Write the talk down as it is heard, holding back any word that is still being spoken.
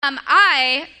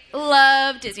I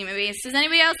love Disney movies. Does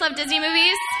anybody else love Disney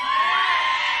movies?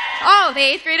 Oh, the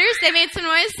 8th graders, they made some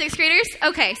noise. 6th graders?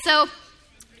 Okay, so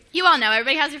you all know,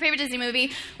 everybody has their favorite Disney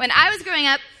movie. When I was growing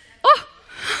up,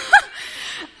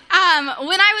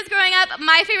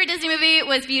 my favorite Disney movie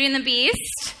was Beauty and the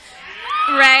Beast.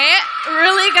 Right?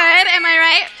 Really good, am I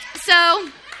right? So,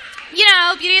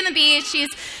 Beauty and the Beast, she's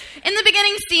in the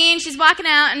beginning scene, she's walking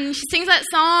out and she sings that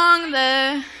song,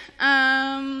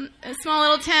 A Small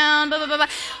Little Town, blah, blah, blah, blah.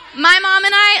 My mom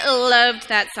and I loved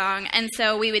that song, and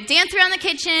so we would dance around the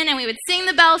kitchen, and we would sing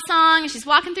the Belle song, and she's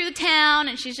walking through the town,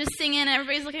 and she's just singing, and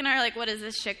everybody's looking at her like, what is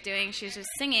this chick doing? She's just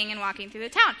singing and walking through the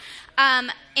town.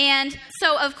 And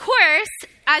so, of course,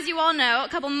 as you all know, a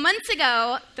couple months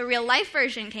ago, the real-life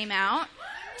version came out.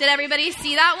 Did everybody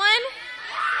see that one?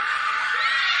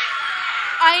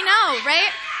 I know,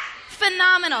 right?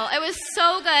 Phenomenal. It was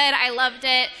so good. I loved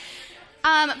it.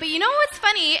 But you know what's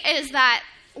funny is that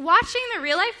watching the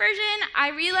real life version, I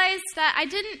realized that I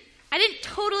didn't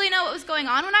totally know what was going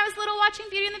on when I was little watching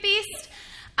Beauty and the Beast.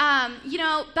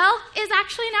 Belle is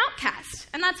actually an outcast,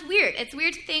 and that's weird. It's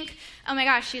weird to think, oh my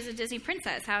gosh, she's a Disney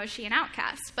princess. How is she an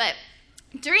outcast? But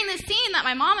during this scene that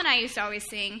my mom and I used to always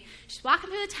sing, she's walking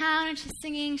through the town and she's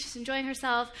singing, she's enjoying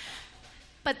herself.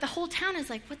 But the whole town is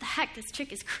like, what the heck? This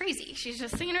chick is crazy. She's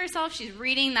just singing to herself. She's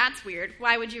reading. That's weird.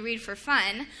 Why would you read for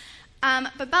fun?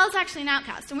 But Belle's actually an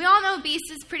outcast. And we all know Beast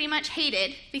is pretty much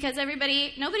hated because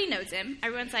nobody knows him.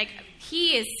 Everyone's like,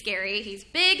 he is scary. He's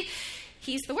big.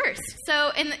 He's the worst.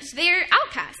 So they're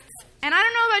outcasts. And I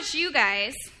don't know about you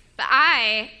guys, but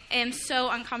I am so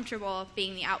uncomfortable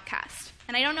being the outcast.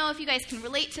 And I don't know if you guys can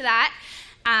relate to that.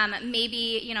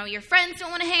 Maybe, your friends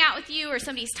don't want to hang out with you or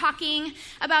somebody's talking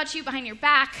about you behind your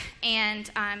back.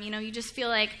 And, you just feel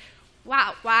like,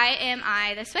 wow, why am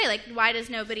I this way? Like, why does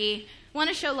nobody want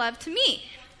to show love to me?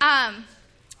 And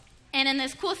in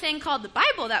this cool thing called the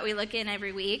Bible that we look in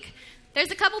every week,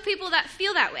 there's a couple people that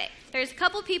feel that way. There's a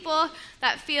couple people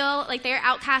that feel like they're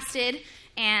outcasted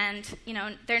and,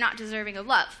 they're not deserving of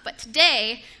love. But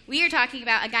today, we are talking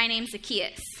about a guy named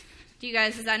Zacchaeus.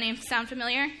 Does that name sound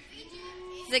familiar?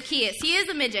 Zacchaeus. He is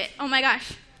a midget. Oh my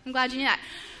gosh. I'm glad you knew that.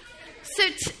 So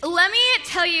let me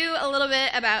tell you a little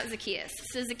bit about Zacchaeus.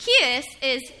 So Zacchaeus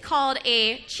is called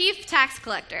a chief tax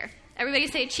collector. Everybody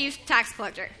say chief tax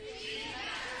collector.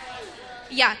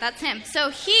 Yeah, that's him. So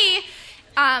he,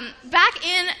 back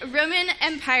in Roman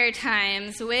Empire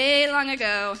times, way long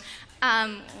ago,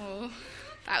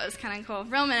 that was kind of cool.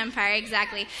 Roman Empire,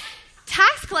 exactly.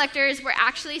 Tax collectors were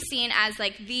actually seen as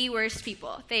like the worst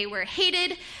people. They were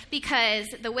hated because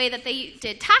the way that they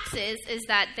did taxes is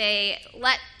that they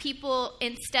let people,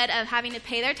 instead of having to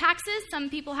pay their taxes, some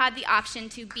people had the option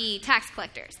to be tax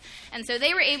collectors. And so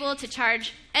they were able to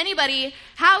charge anybody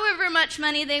however much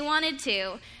money they wanted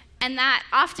to. And that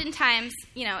oftentimes,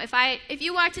 if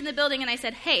you walked in the building and I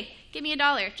said, hey, give me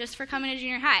 $1 just for coming to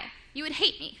junior high, you would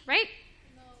hate me, right?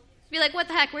 Be like, what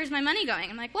the heck, where's my money going?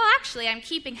 I'm like, well, actually, I'm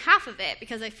keeping half of it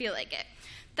because I feel like it.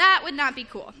 That would not be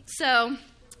cool. So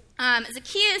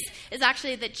Zacchaeus is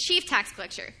actually the chief tax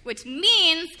collector, which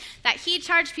means that he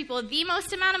charged people the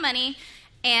most amount of money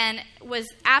and was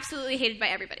absolutely hated by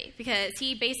everybody because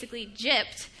he basically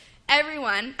gypped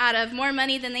everyone out of more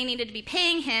money than they needed to be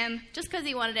paying him just because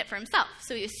he wanted it for himself.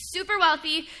 So he was super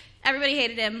wealthy. Everybody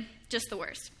hated him. Just the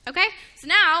worst. Okay? So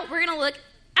now we're going to look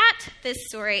at this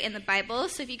story in the Bible.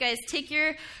 So if you guys take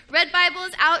your red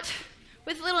Bibles out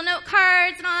with little note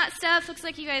cards and all that stuff, looks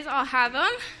like you guys all have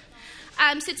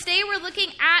them. So today we're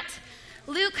looking at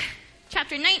Luke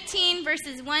chapter 19,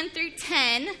 verses 1 through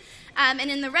 10. And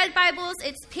in the red Bibles,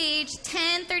 it's page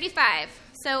 1035.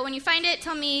 So when you find it,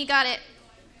 tell me you got it.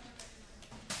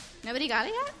 Nobody got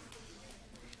it yet?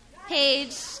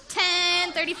 Page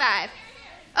 1035.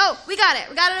 Oh, we got it.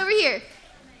 We got it over here.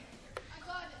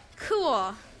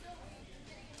 Cool.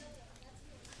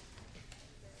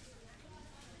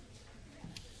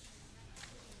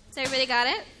 So everybody got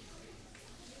it?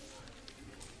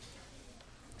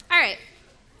 All right.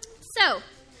 So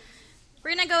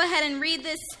we're going to go ahead and read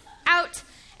this out,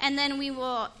 and then we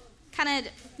will kind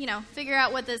of, figure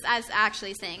out what this is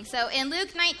actually saying. So in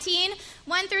Luke 19,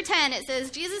 1 through 10, it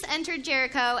says, Jesus entered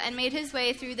Jericho and made his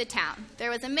way through the town. There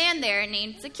was a man there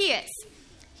named Zacchaeus.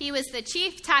 He was the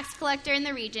chief tax collector in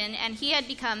the region, and he had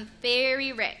become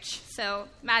very rich. So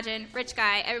imagine, rich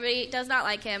guy, everybody does not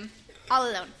like him, all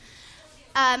alone.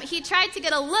 He tried to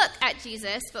get a look at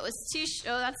Jesus, but was too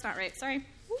oh, that's not right, sorry.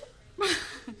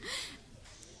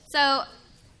 So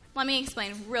let me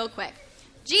explain real quick.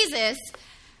 Jesus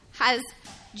has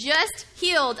just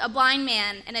healed a blind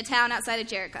man in a town outside of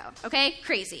Jericho. Okay?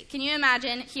 Crazy. Can you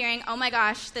imagine hearing, oh my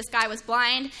gosh, this guy was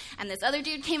blind, and this other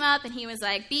dude came up, and he was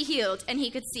like, be healed, and he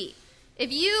could see.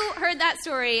 If you heard that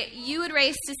story, you would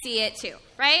race to see it too,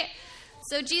 right?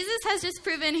 So Jesus has just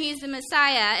proven he's the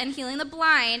Messiah and healing the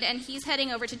blind, and he's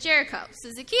heading over to Jericho.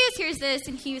 So Zacchaeus hears this,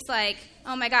 and he's like,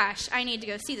 oh my gosh, I need to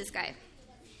go see this guy.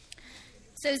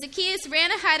 So Zacchaeus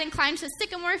ran ahead and climbed to a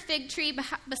sycamore fig tree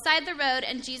beside the road,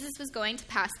 and Jesus was going to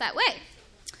pass that way.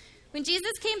 When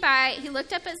Jesus came by, he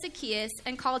looked up at Zacchaeus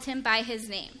and called him by his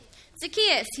name.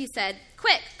 Zacchaeus, he said,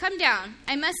 quick, come down.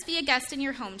 I must be a guest in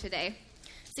your home today.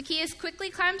 Zacchaeus quickly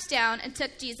climbed down and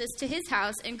took Jesus to his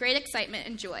house in great excitement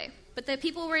and joy. But the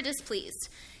people were displeased.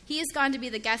 He has gone to be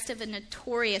the guest of a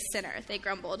notorious sinner, they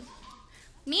grumbled.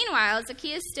 Meanwhile,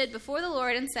 Zacchaeus stood before the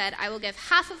Lord and said, I will give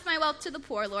half of my wealth to the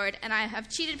poor, Lord, and I have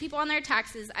cheated people on their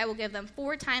taxes. I will give them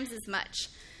 4 times as much.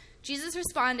 Jesus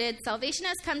responded, salvation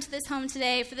has come to this home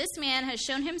today, for this man has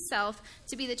shown himself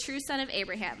to be the true son of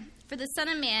Abraham. For the Son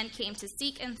of Man came to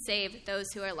seek and save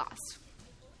those who are lost.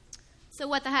 So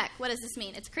what the heck? What does this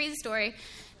mean? It's a crazy story.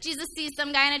 Jesus sees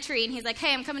some guy in a tree, and he's like,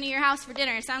 hey, I'm coming to your house for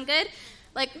dinner. Sound good?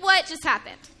 Like, what just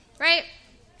happened? Right?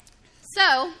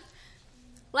 So,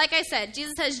 like I said,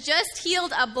 Jesus has just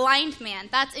healed a blind man.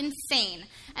 That's insane.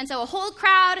 And so a whole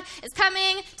crowd is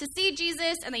coming to see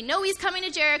Jesus, and they know he's coming to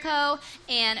Jericho.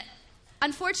 And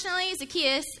unfortunately,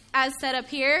 Zacchaeus, as set up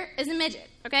here, is a midget.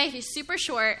 Okay? He's super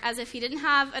short, as if he didn't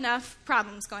have enough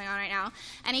problems going on right now.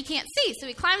 And he can't see. So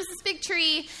he climbs this big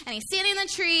tree, and he's standing in the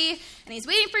tree, and he's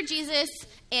waiting for Jesus.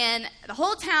 And the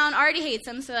whole town already hates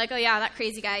him. So they're like, oh yeah, that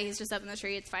crazy guy, he's just up in the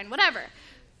tree. It's fine, whatever.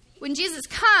 When Jesus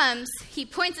comes, he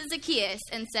points at Zacchaeus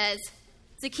and says,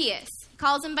 Zacchaeus,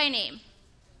 calls him by name.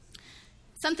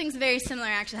 Something's very similar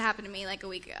actually happened to me like a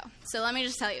week ago. So let me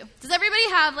just tell you. Does everybody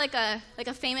have like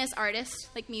a famous artist,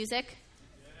 like music?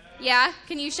 Yeah?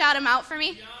 Can you shout him out for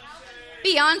me?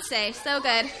 Beyonce. So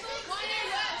good.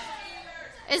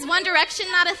 Is One Direction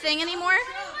not a thing anymore?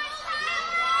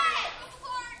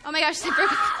 Oh my gosh,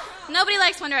 nobody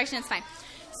likes One Direction. It's fine.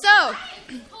 So,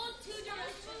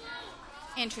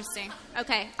 interesting.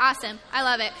 Okay, awesome. I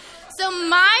love it. So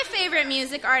my favorite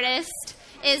music artist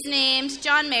is named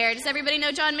John Mayer. Does everybody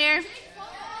know John Mayer?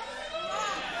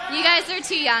 You guys are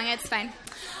too young. It's fine.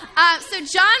 So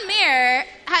John Mayer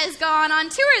has gone on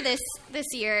tour this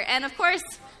year. And, of course,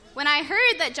 when I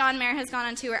heard that John Mayer has gone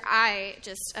on tour, I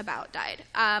just about died.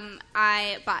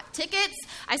 I bought tickets.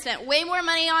 I spent way more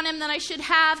money on him than I should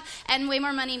have. And way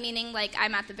more money meaning, like,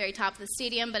 I'm at the very top of the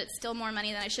stadium, but it's still more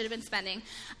money than I should have been spending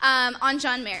on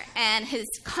John Mayer. And his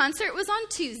concert was on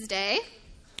Tuesday.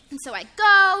 And so I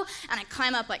go, and I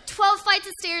climb up like 12 flights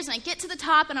of stairs, and I get to the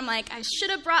top, and I'm like, I should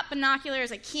have brought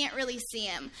binoculars. I can't really see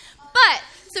him. But,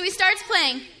 so he starts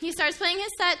playing. He starts playing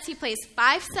his sets. He plays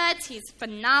 5 sets. He's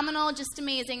phenomenal, just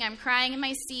amazing. I'm crying in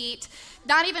my seat,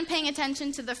 not even paying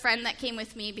attention to the friend that came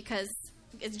with me because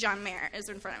it's John Mayer is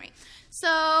in front of me.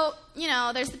 So, you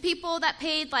know, there's the people that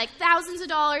paid like thousands of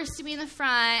dollars to be in the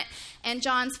front, and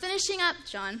John's finishing up.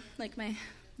 John, like my...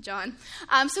 John.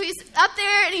 So he's up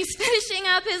there, and he's finishing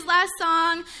up his last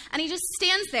song, and he just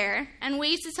stands there and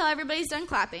waits until everybody's done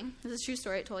clapping. This is a true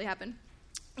story. It totally happened.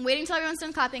 Waiting until everyone's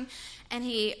done clapping, and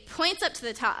he points up to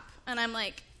the top, and I'm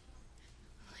like,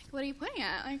 what are you pointing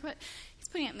at? Like, what? He's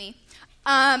pointing at me.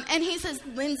 And he says,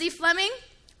 Lindsay Fleming,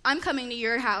 I'm coming to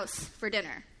your house for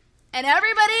dinner. And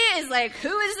everybody is like,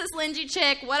 who is this Lindsay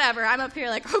chick? Whatever. I'm up here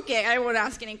like, okay, I won't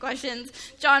ask any questions.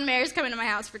 John Mayer's coming to my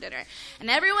house for dinner. And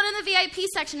everyone in the VIP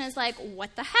section is like,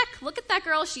 what the heck? Look at that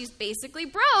girl. She's basically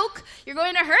broke. You're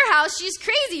going to her house. She's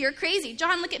crazy. You're crazy.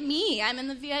 John, look at me. I'm in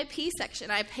the VIP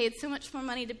section. I paid so much more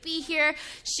money to be here.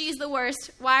 She's the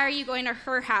worst. Why are you going to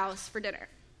her house for dinner?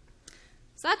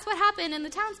 So that's what happened in the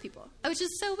townspeople, which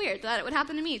is so weird that it would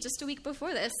happen to me just a week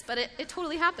before this, but it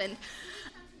totally happened.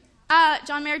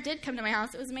 John Mayer did come to my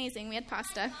house. It was amazing. We had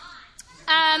pasta.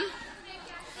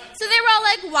 So they were all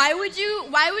like, why would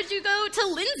you go to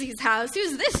Lindsay's house?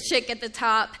 Who's this chick at the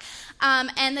top?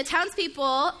 And the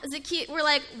townspeople were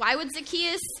like, why would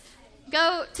Zacchaeus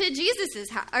go to Jesus'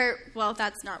 house? Or, well,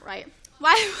 that's not right.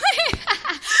 Why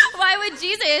would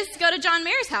Jesus go to John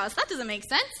Mayer's house? That doesn't make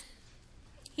sense.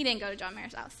 He didn't go to John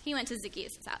Mayer's house. He went to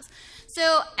Zacchaeus' house.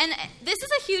 So, and this is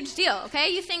a huge deal, okay?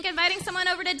 You think inviting someone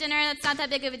over to dinner, that's not that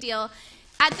big of a deal.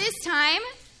 At this time,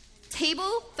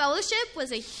 table fellowship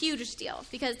was a huge deal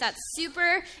because that's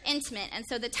super intimate. And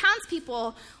so the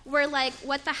townspeople were like,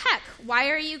 what the heck? Why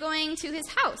are you going to his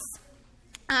house?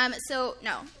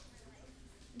 No.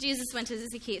 Jesus went to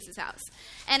Zacchaeus' house.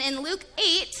 And in Luke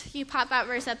 8, you pop that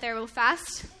verse up there real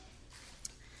fast.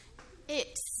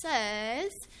 It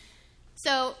says...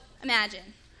 So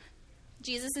imagine,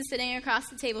 Jesus is sitting across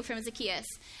the table from Zacchaeus.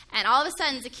 And all of a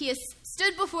sudden, Zacchaeus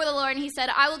stood before the Lord and he said,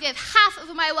 I will give half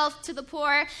of my wealth to the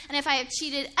poor, and if I have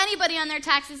cheated anybody on their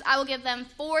taxes, I will give them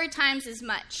 4 times as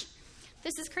much.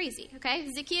 This is crazy, okay?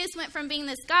 Zacchaeus went from being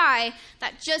this guy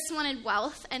that just wanted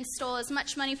wealth and stole as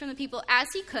much money from the people as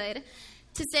he could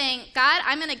to saying, God,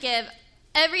 I'm going to give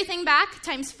everything back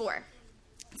times 4.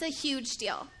 It's a huge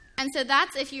deal. And so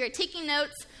that's, if you're taking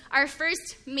notes, our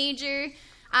first major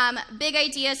big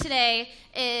idea today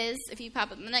is, if you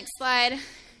pop up the next slide,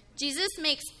 Jesus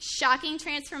makes shocking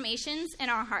transformations in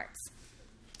our hearts.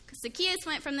 Because Zacchaeus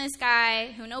went from this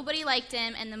guy who nobody liked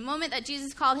him, and the moment that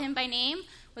Jesus called him by name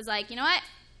was like, you know what?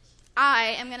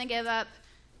 I am going to give up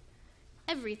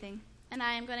everything, and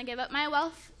I am going to give up my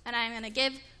wealth, and I am going to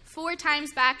give 4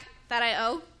 times back that I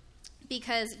owe,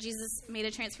 because Jesus made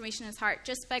a transformation in his heart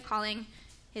just by calling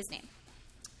his name.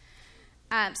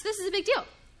 So this is a big deal.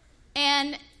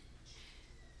 And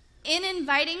in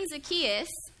inviting Zacchaeus,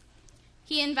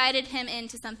 he invited him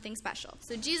into something special.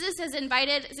 So Jesus has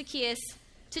invited Zacchaeus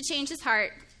to change his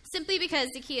heart simply because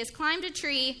Zacchaeus climbed a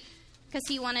tree because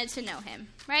he wanted to know him,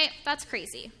 right? That's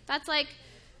crazy. That's like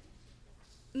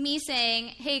me saying,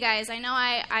 hey guys, I know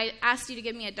I asked you to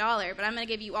give me $1, but I'm going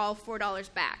to give you all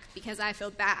 $4 back because I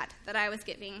feel bad that I was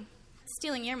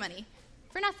stealing your money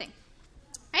for nothing,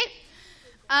 right?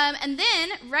 And then,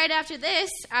 right after this,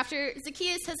 after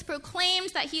Zacchaeus has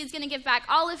proclaimed that he is going to give back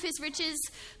all of his riches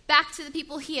back to the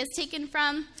people he has taken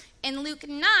from, in Luke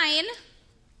 9,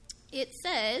 it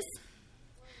says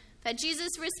that Jesus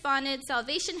responded,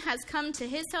 salvation has come to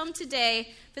his home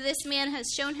today, for this man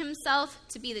has shown himself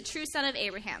to be the true son of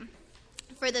Abraham.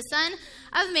 For the Son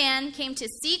of Man came to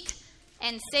seek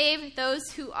and save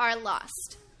those who are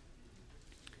lost.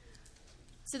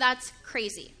 So that's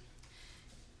crazy.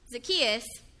 Zacchaeus,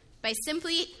 by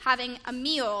simply having a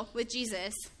meal with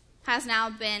Jesus, has now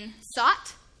been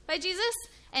sought by Jesus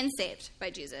and saved by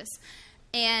Jesus.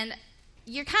 And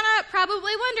you're kind of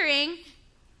probably wondering,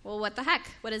 well, what the heck?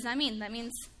 What does that mean? That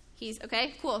means he's,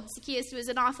 okay, cool. Zacchaeus was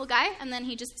an awful guy, and then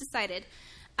he just decided.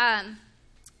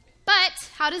 But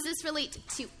how does this relate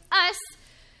to us?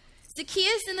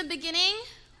 Zacchaeus in the beginning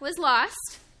was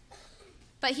lost,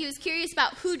 but he was curious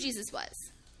about who Jesus was.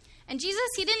 And Jesus,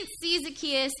 he didn't see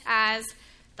Zacchaeus as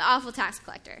the awful tax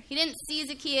collector. He didn't see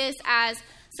Zacchaeus as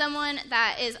someone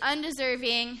that is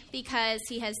undeserving because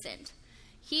he has sinned.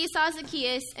 He saw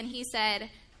Zacchaeus and he said,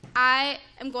 I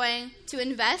am going to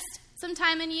invest some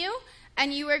time in you,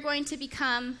 and you are going to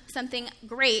become something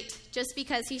great just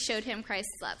because he showed him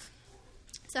Christ's love.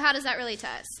 So how does that relate to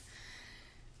us?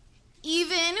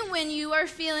 Even when you are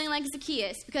feeling like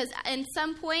Zacchaeus, because at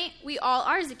some point we all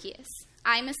are Zacchaeus.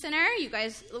 I'm a sinner. You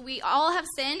guys, we all have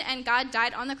sinned, and God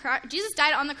died on the cross. Jesus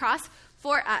died on the cross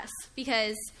for us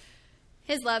because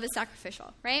his love is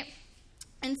sacrificial, right?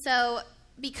 And so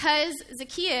because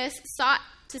Zacchaeus sought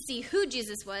to see who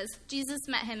Jesus was, Jesus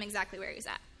met him exactly where he was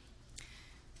at.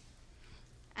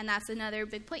 And that's another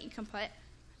big point you can put,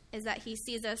 is that he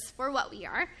sees us for what we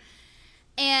are.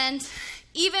 And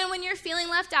even when you're feeling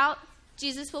left out,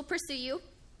 Jesus will pursue you,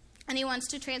 and he wants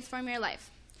to transform your life.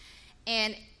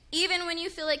 And even when you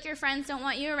feel like your friends don't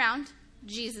want you around,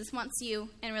 Jesus wants you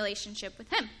in relationship with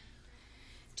him.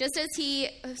 Just as he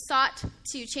sought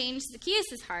to change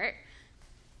Zacchaeus' heart,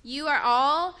 you are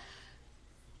all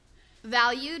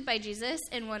valued by Jesus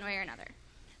in one way or another.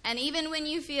 And even when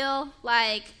you feel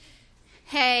like,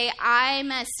 hey, I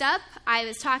messed up, I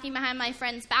was talking behind my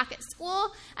friend's back at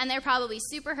school, and they're probably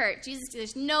super hurt.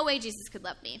 There's no way Jesus could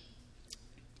love me.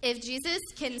 If Jesus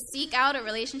can seek out a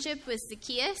relationship with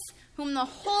Zacchaeus, whom the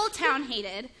whole town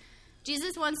hated,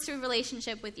 Jesus wants to have a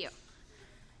relationship with you.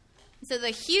 So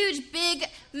the huge, big,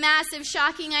 massive,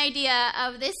 shocking idea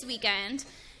of this weekend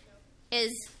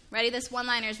is, ready, this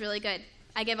one-liner is really good.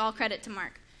 I give all credit to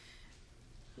Mark.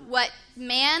 What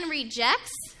man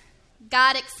rejects,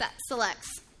 God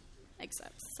selects.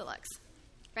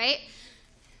 Right?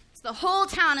 So the whole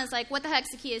town is like, what the heck,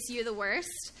 Zacchaeus, you're the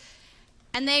worst.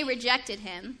 And they rejected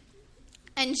him.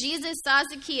 And Jesus saw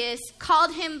Zacchaeus,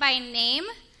 called him by name,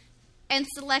 and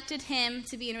selected him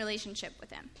to be in relationship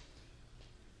with him.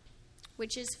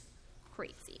 Which is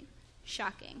crazy,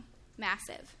 shocking,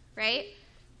 massive, right?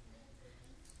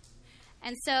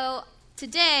 And so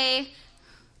today,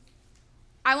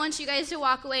 I want you guys to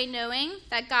walk away knowing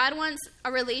that God wants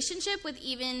a relationship with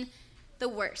even the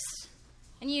worst.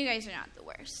 And you guys are not the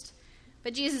worst.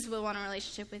 But Jesus will want a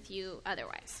relationship with you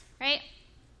otherwise, right?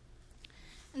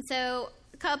 And so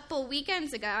a couple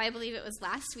weekends ago, I believe it was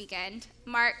last weekend,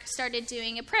 Mark started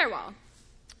doing a prayer wall.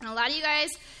 And a lot of you guys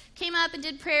came up and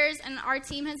did prayers, and our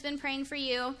team has been praying for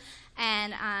you.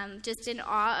 and just in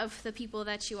awe of the people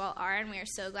that you all are, and we are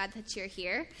so glad that you're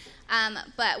here.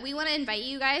 But we want to invite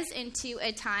you guys into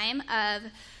a time of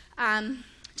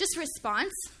just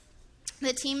response.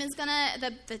 The team is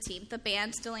the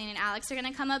band, Delaney and Alex, are going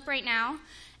to come up right now,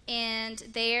 and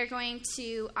they are going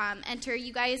to enter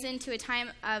you guys into a time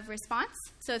of response.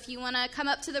 So if you want to come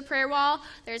up to the prayer wall,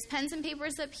 there's pens and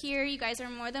papers up here. You guys are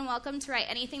more than welcome to write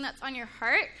anything that's on your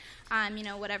heart.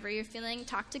 Whatever you're feeling,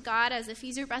 talk to God as if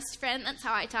he's your best friend. That's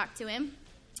how I talk to him.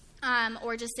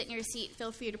 Or just sit in your seat.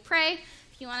 Feel free to pray.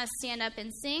 If you want to stand up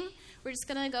and sing, we're just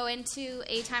going to go into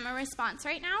a time of response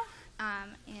right now.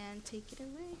 And take it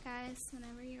away, guys,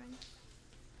 whenever you're ready.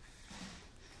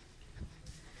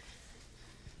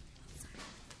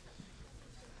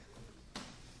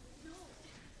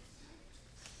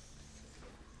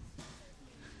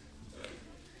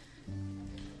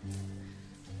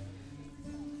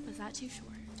 Was that too short?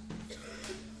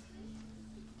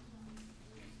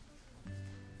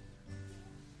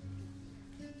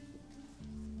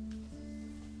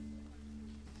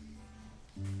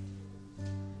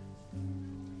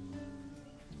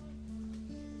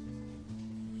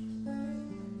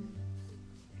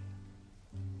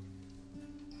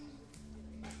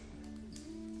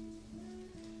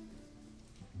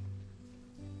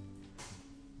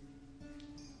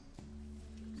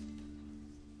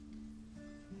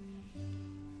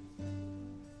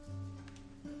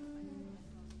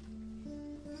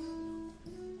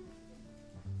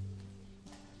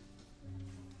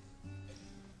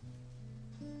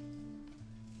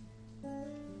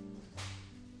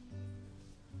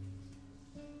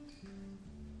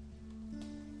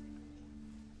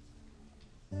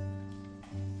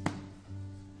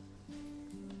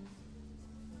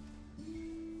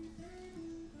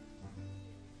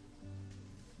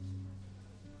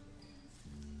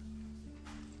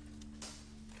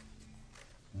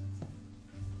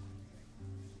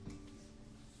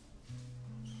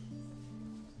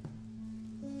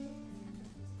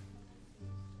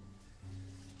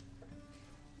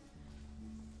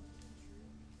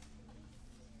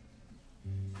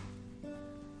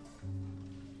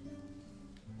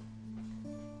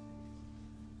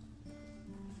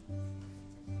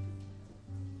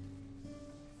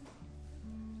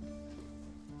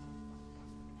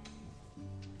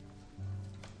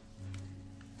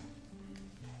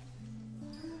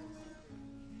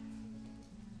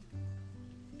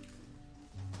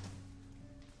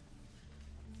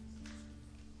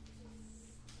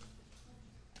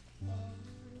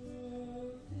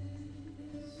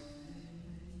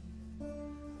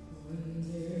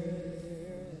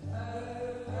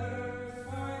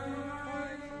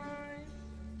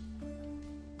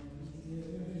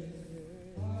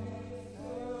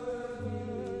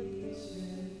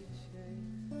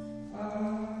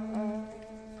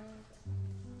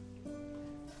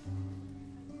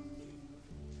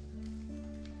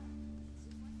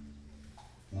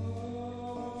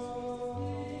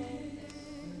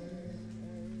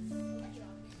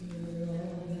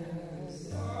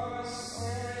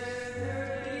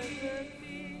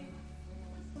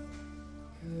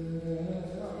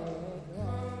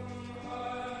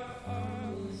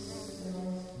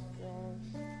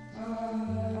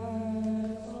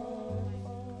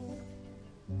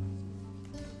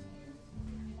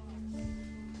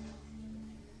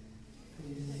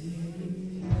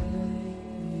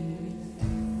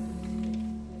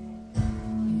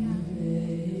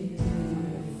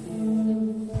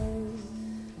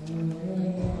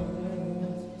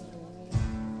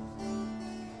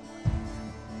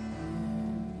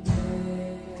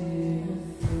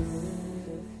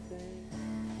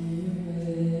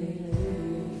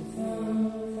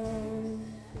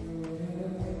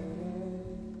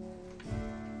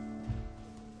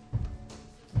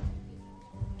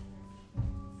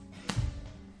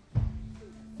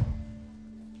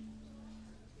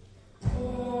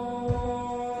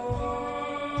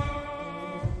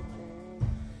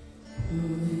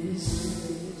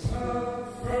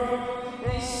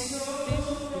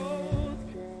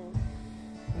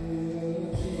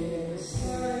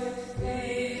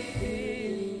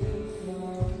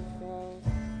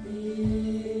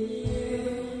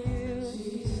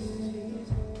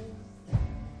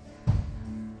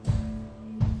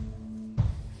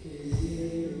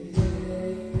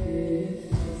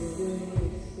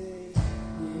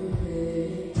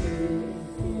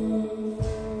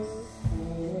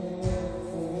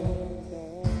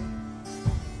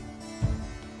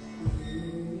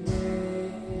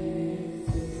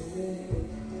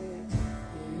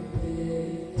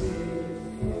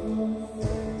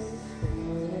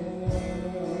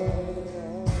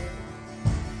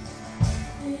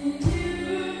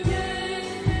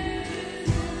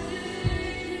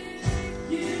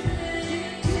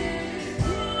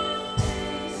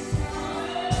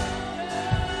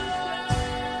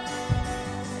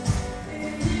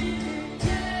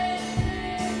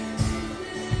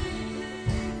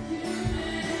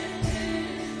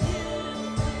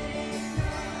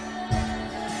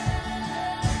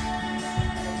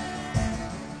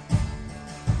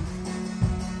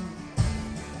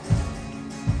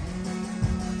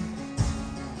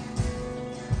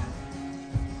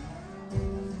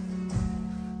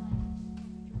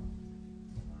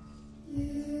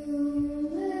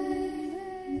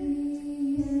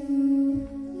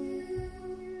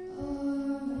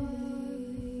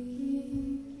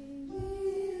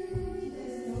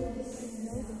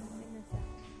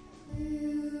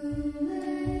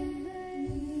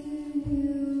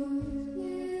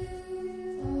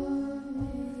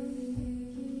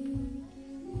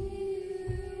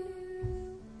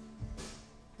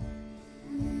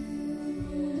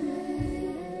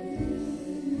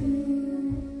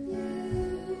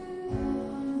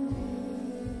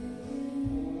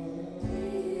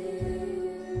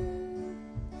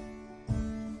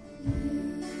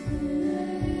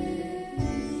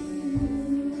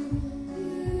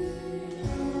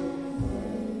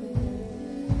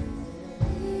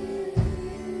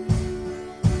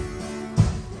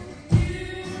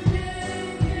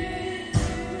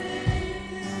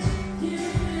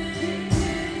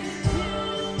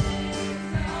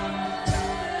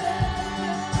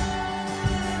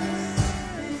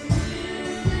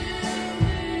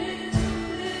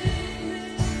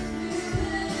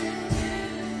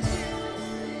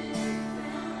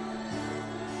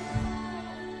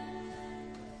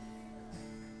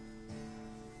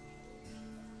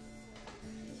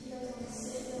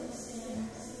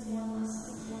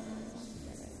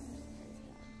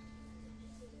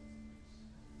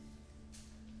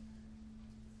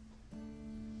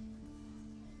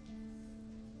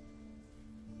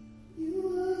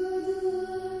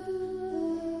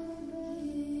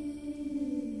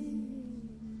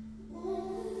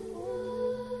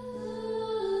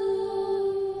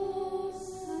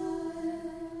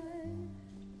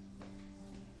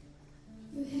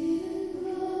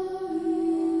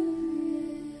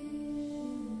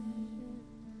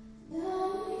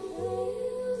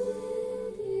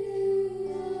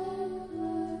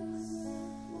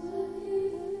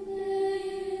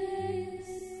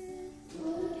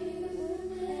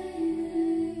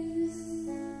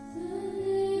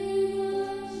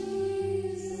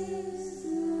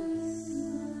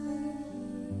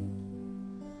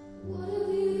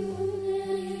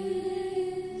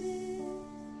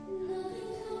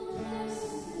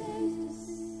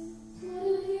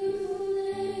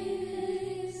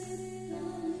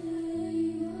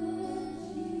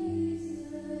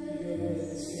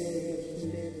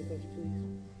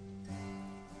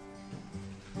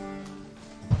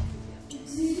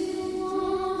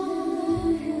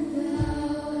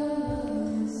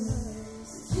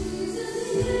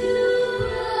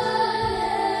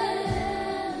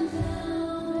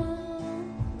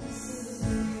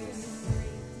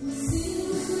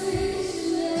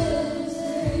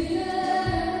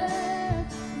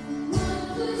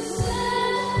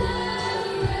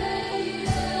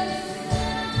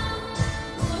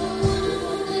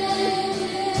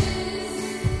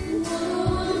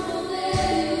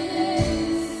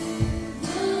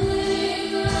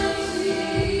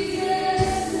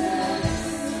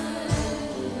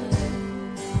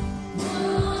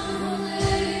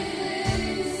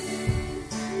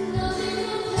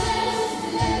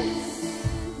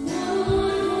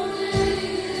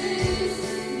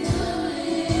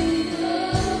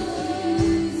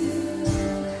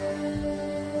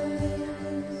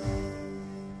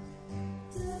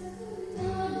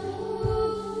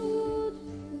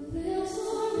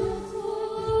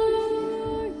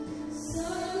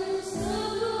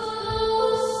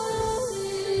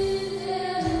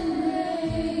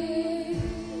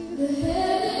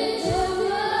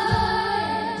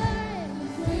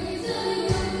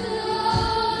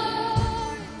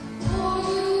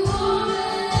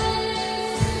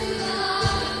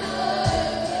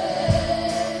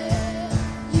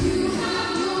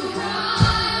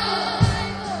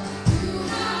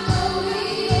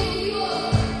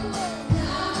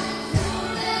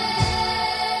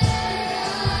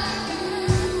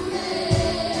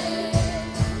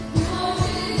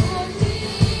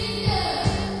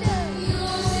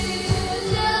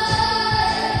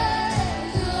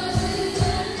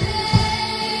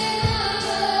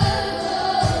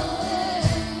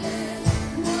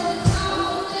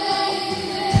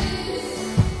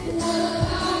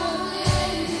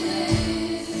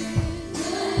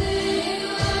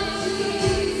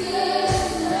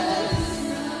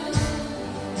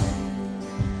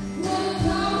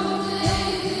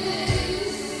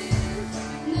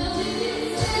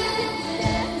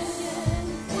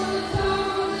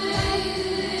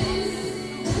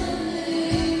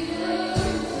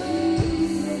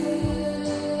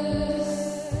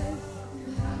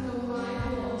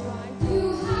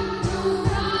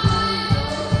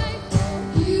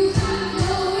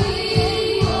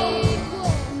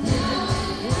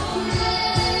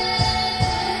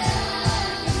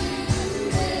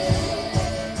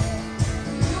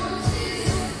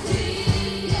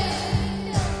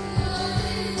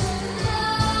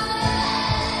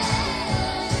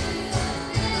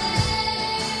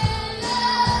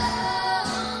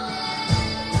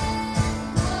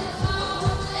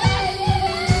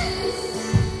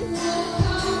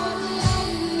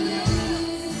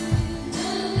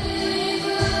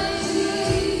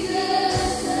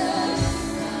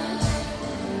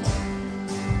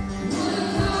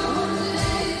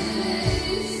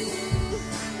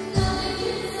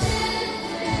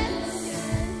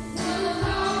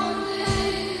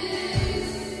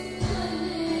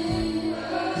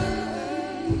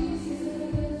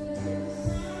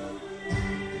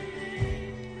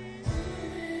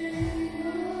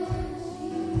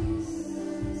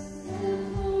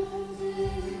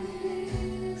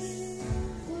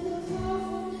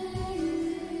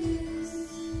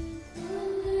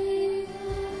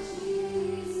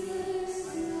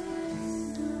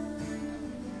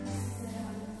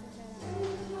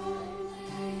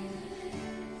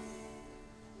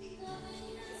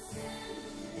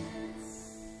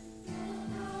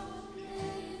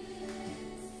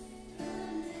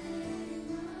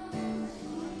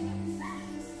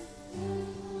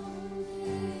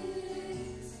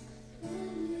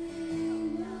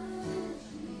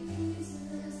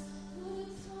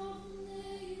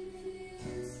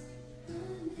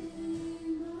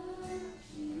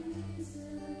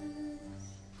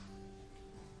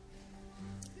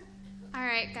 All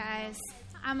right, guys,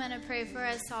 I'm going to pray for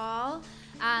us all,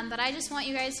 but I just want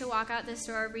you guys to walk out this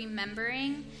door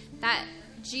remembering that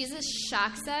Jesus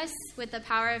shocks us with the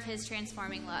power of his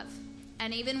transforming love.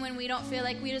 And even when we don't feel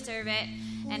like we deserve it,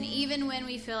 and even when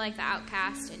we feel like the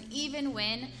outcast, and even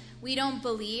when we don't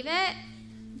believe it,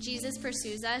 Jesus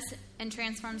pursues us and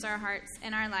transforms our hearts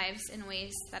and our lives in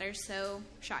ways that are so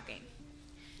shocking.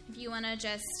 If you want to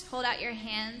just hold out your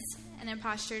hands in a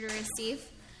posture to receive,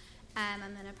 I'm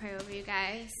going to pray over you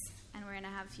guys, and we're going to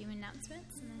have a few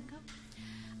announcements and then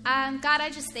go. God, I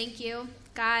just thank you.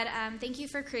 God, thank you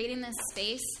for creating this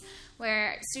space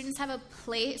where students have a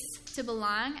place to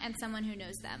belong and someone who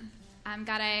knows them.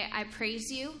 God, I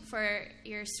praise you for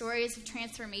your stories of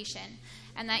transformation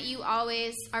and that you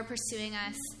always are pursuing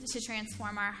us to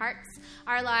transform our hearts,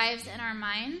 our lives, and our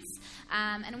minds.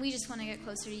 And we just want to get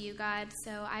closer to you, God.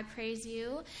 So I praise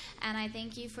you, and I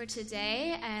thank you for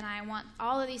today. And I want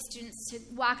all of these students to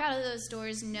walk out of those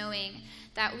doors knowing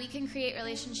that we can create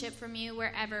relationship from you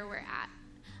wherever we're at,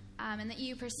 and that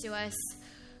you pursue us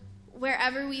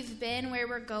wherever we've been, where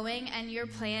we're going, and your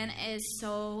plan is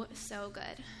so, so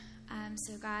good.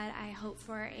 So, God, I hope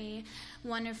for a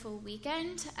wonderful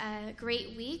weekend, a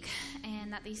great week,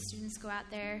 and that these students go out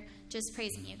there just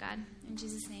praising you, God. In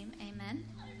Jesus' name, amen.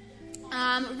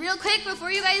 Real quick,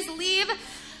 before you guys leave,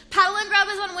 Paddle and Grub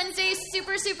is on Wednesday.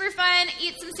 Super, super fun.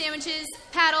 Eat some sandwiches,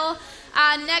 paddle.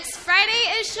 Next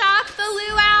Friday is Shock the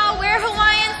Luau. Wear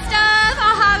Hawaiian stuff.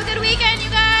 I'll have a good weekend.